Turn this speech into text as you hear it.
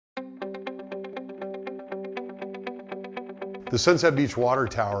The Sunset Beach Water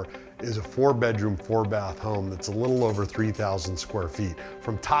Tower is a 4-bedroom, 4-bath home that's a little over 3,000 square feet.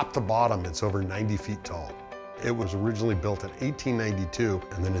 From top to bottom, it's over 90 feet tall. It was originally built in 1892,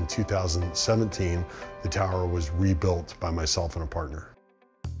 and then in 2017, the tower was rebuilt by myself and a partner.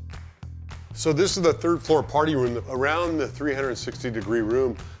 So this is the 3rd floor party room. Around the 360-degree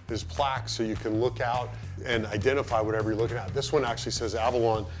room, there's plaques so you can look out and identify whatever you're looking at. This one actually says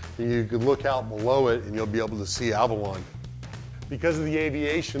Avalon, and you can look out below it and you'll be able to see Avalon. Because of the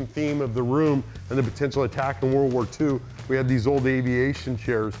aviation theme of the room and the potential attack in World War II, we have these old aviation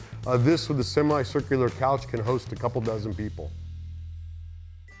chairs. This with a semicircular couch can host a couple dozen people.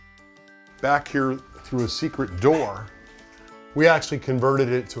 Back here through a secret door, we actually converted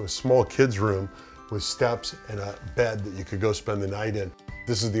it to a small kids room with steps and a bed that you could go spend the night in.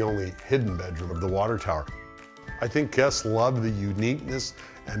 This is the only hidden bedroom of the water tower. I think guests love the uniqueness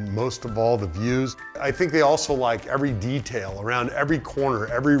and most of all the views. I think they also like every detail around every corner,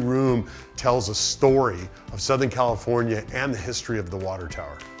 every room tells a story of Southern California and the history of the water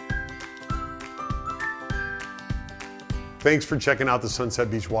tower. Thanks for checking out the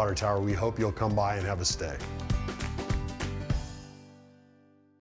Sunset Beach Water Tower. We hope you'll come by and have a stay.